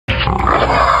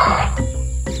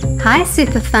Hi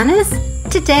SuperFunners!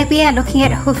 Today we are looking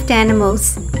at hoofed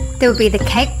animals. There will be the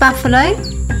Cape buffalo,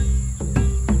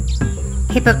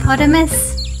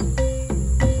 hippopotamus,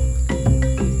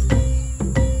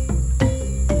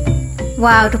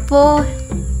 wild boar,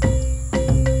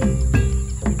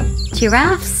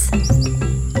 giraffes,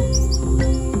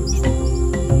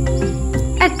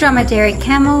 a dromedary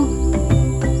camel,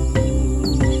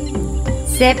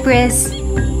 zebras,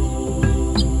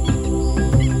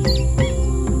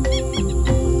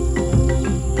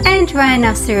 and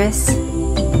rhinoceros,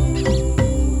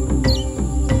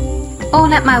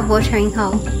 all at my watering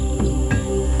hole.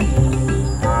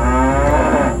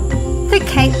 The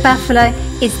Cape buffalo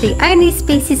is the only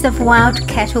species of wild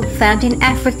cattle found in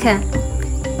Africa.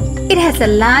 It has a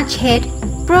large head,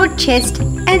 broad chest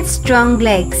and strong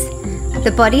legs.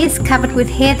 The body is covered with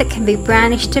hair that can be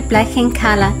brownish to black in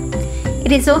colour.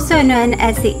 It is also known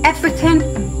as the African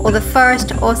or the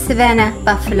forest or savanna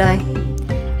buffalo.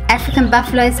 African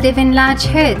buffaloes live in large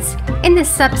herds in the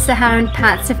sub-Saharan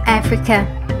parts of Africa.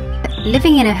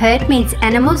 Living in a herd means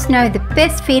animals know the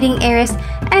best feeding areas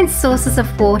and sources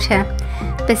of water.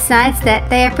 Besides that,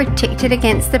 they are protected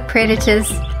against the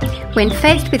predators. When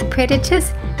faced with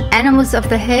predators, animals of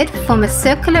the herd form a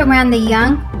circle around the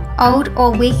young, old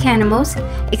or weak animals,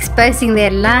 exposing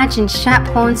their large and sharp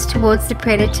horns towards the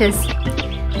predators.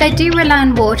 They do rely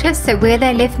on water, so where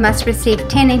they live must receive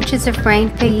 10 inches of rain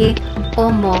per year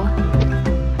or more.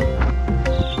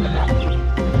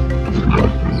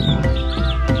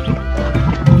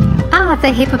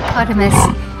 The hippopotamus.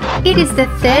 It is the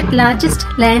third largest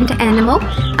land animal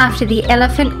after the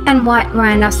elephant and white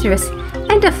rhinoceros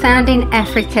and are found in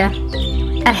Africa.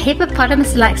 A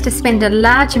hippopotamus likes to spend a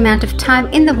large amount of time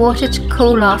in the water to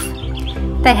cool off.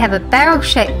 They have a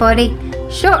barrel-shaped body,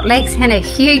 short legs and a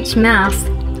huge mouth.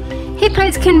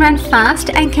 Hippos can run fast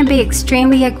and can be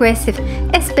extremely aggressive,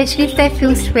 especially if they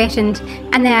feel threatened,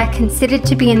 and they are considered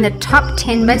to be in the top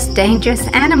 10 most dangerous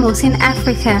animals in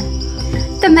Africa.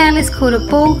 The male is called a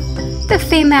bull, the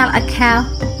female a cow,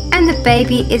 and the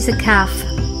baby is a calf.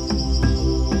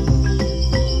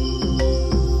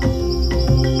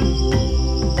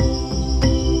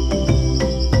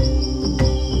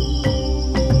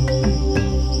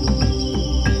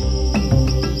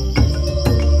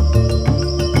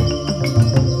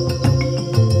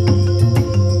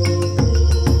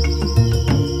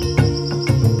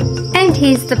 And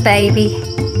here's the baby.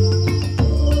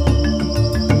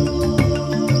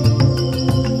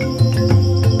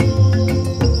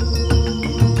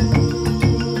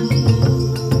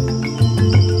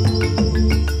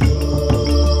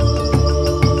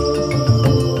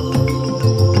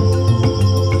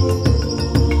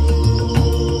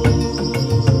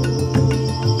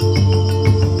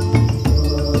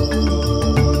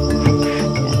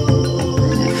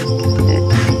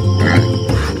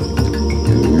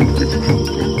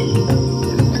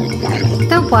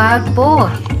 Wild boar.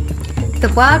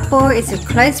 The wild boar is a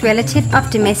close relative of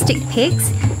domestic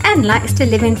pigs and likes to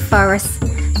live in forests.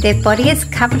 Their body is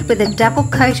covered with a double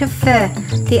coat of fur.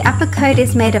 The upper coat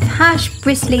is made of harsh,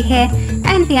 bristly hair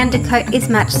and the undercoat is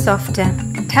much softer.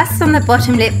 Tusks on the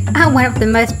bottom lip are one of the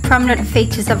most prominent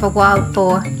features of a wild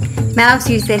boar. Males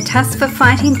use their tusks for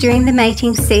fighting during the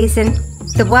mating season.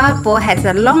 The wild boar has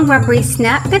a long rubbery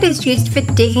snout that is used for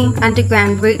digging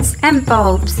underground roots and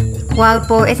bulbs. Wild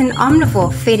boar is an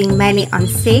omnivore, feeding mainly on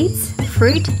seeds,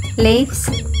 fruit, leaves,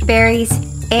 berries,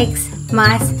 eggs,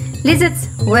 mice, lizards,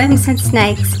 worms and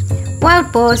snakes.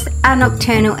 Wild boars are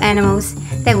nocturnal animals.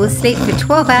 They will sleep for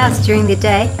 12 hours during the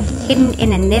day, hidden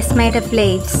in a nest made of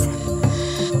leaves.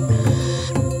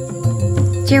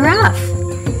 Giraffe.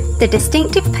 The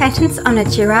distinctive patterns on a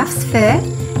giraffe's fur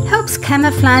helps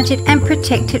camouflage it and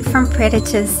protect it from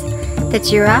predators. The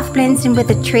giraffe blends in with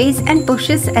the trees and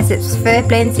bushes as its fur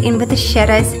blends in with the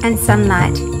shadows and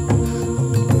sunlight.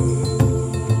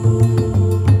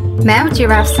 Male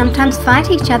giraffes sometimes fight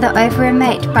each other over a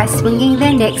mate by swinging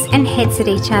their necks and heads at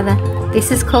each other.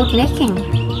 This is called necking.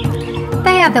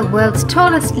 They are the world's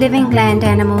tallest living land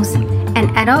animals. An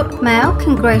adult male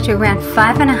can grow to around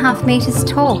 5.5 meters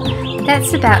tall.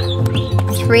 That's about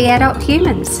 3 adult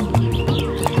humans.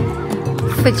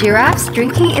 For giraffes,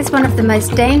 drinking is one of the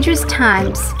most dangerous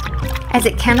times, as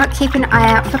it cannot keep an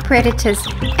eye out for predators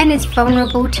and is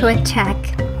vulnerable to attack.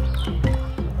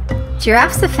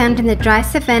 Giraffes are found in the dry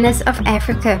savannas of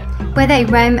Africa, where they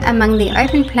roam among the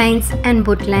open plains and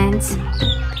woodlands.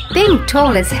 Being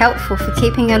tall is helpful for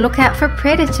keeping a lookout for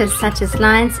predators such as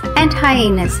lions and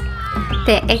hyenas.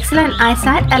 Their excellent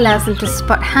eyesight allows them to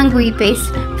spot hungry beasts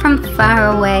from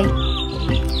far away.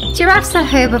 Giraffes are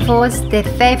herbivores. Their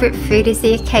favourite food is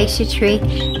the acacia tree,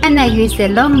 and they use their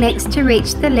long necks to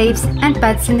reach the leaves and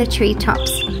buds in the tree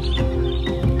tops.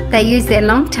 They use their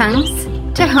long tongues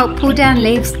to help pull down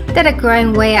leaves that are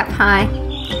growing way up high.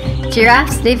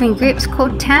 Giraffes live in groups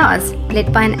called towers,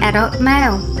 led by an adult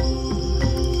male.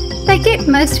 They get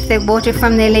most of their water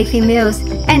from their leafy meals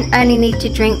and only need to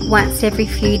drink once every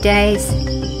few days.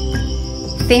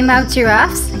 Female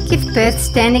giraffes give birth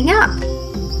standing up.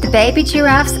 The baby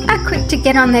giraffes are quick to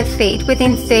get on their feet.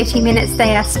 Within 30 minutes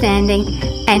they are standing,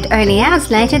 and only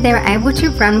hours later they are able to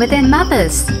run with their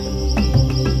mothers.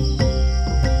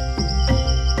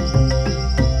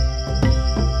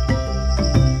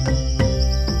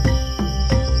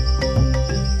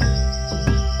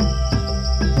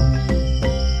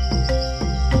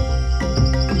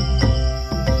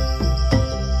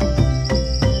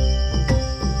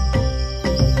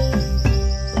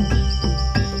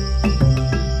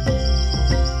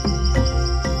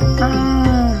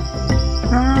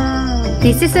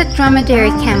 This is a dromedary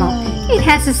camel. It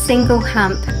has a single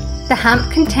hump. The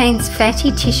hump contains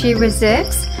fatty tissue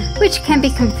reserves, which can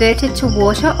be converted to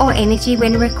water or energy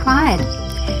when required.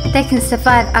 They can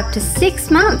survive up to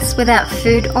 6 months without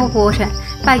food or water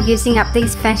by using up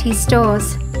these fatty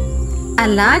stores. A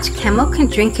large camel can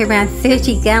drink around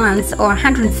 30 gallons or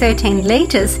 113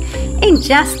 litres in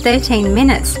just 13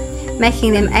 minutes,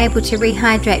 making them able to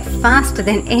rehydrate faster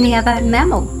than any other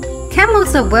mammal.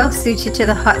 Camels are well suited to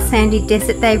the hot sandy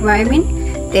desert they roam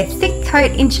in. Their thick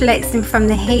coat insulates them from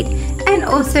the heat and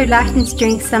also lightens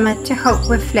during summer to help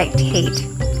reflect heat.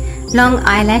 Long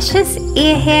eyelashes,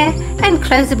 ear hair and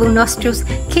closable nostrils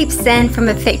keep sand from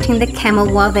affecting the camel,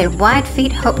 while their wide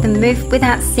feet help them move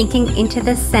without sinking into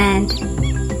the sand.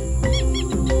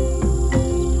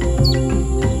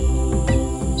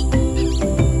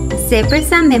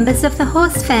 Zebras are members of the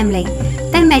horse family.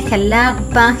 They make a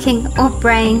loud barking or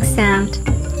braying sound.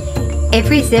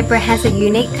 Every zebra has a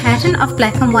unique pattern of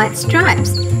black and white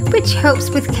stripes, which helps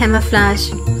with camouflage.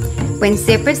 When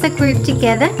zebras are grouped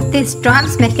together, their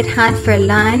stripes make it hard for a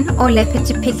lion or leopard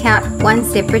to pick out one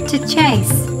zebra to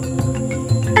chase.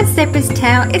 A zebra's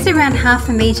tail is around half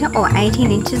a metre or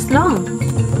 18 inches long.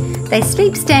 They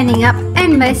sleep standing up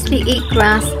and mostly eat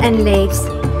grass and leaves.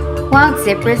 Wild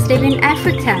zebras live in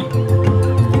Africa.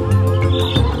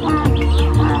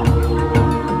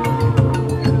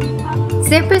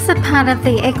 Zebras are part of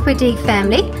the Equidae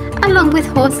family, along with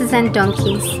horses and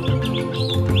donkeys.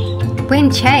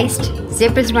 When chased,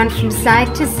 zebras run from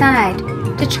side to side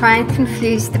to try and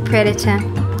confuse the predator.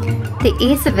 The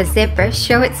ears of a zebra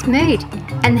show its mood,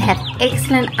 and they have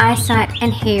excellent eyesight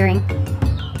and hearing.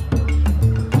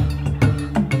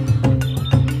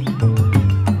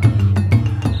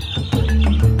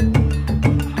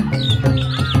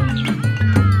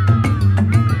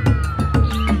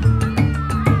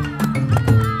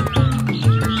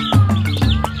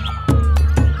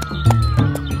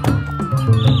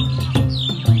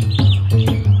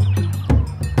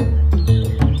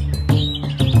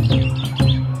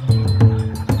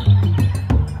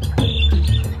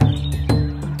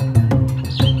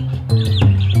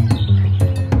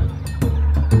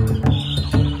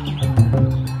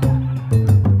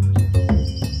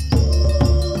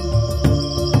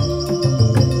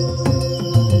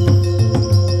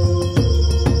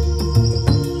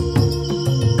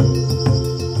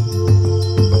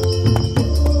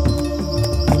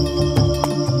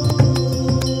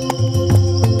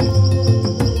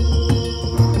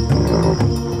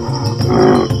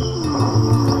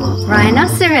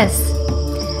 Rhinoceros.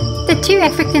 The two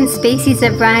African species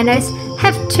of rhinos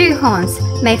have two horns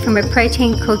made from a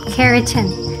protein called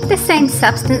keratin, the same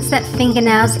substance that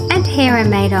fingernails and hair are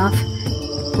made of.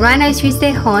 Rhinos use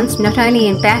their horns not only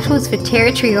in battles for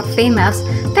territory or females,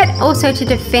 but also to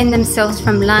defend themselves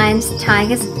from lions,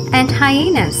 tigers and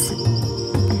hyenas.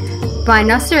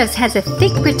 Rhinoceros has a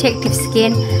thick protective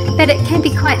skin, but it can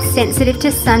be quite sensitive to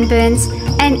sunburns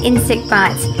and insect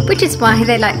bites, which is why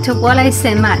they like to wallow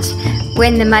so much.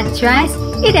 When the mud dries,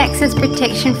 it acts as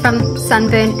protection from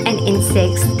sunburn and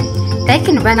insects. They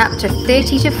can run up to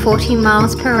 30 to 40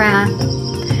 miles per hour.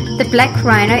 The black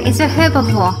rhino is a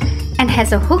herbivore and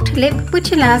has a hooked lip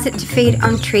which allows it to feed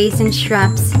on trees and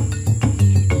shrubs.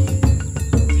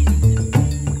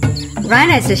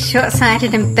 Rhinos are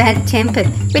short-sighted and bad-tempered,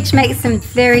 which makes them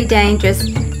very dangerous.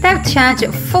 They'll charge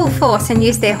at full force and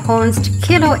use their horns to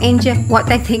kill or injure what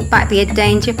they think might be a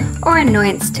danger or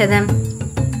annoyance to them.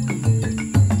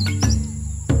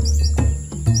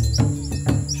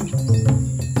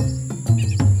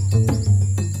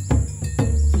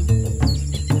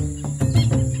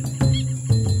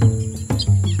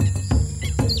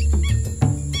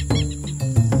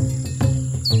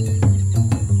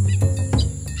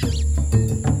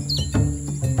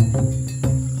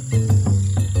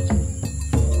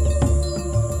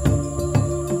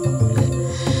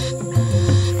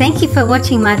 Thank you for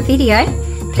watching my video.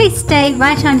 Please stay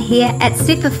right on here at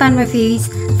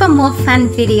SuperFunReviews for more fun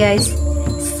videos.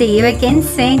 See you again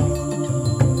soon.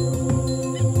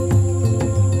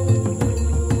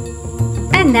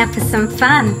 And now for some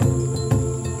fun.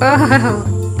 Oh,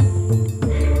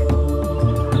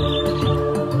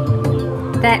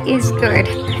 that is good.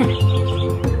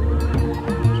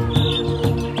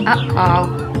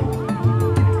 Uh-oh.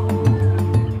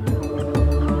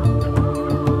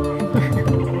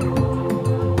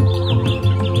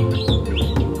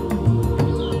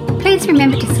 Please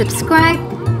remember to subscribe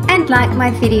and like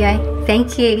my video.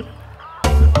 Thank you.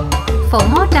 For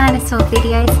more dinosaur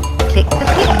videos, click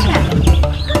the picture.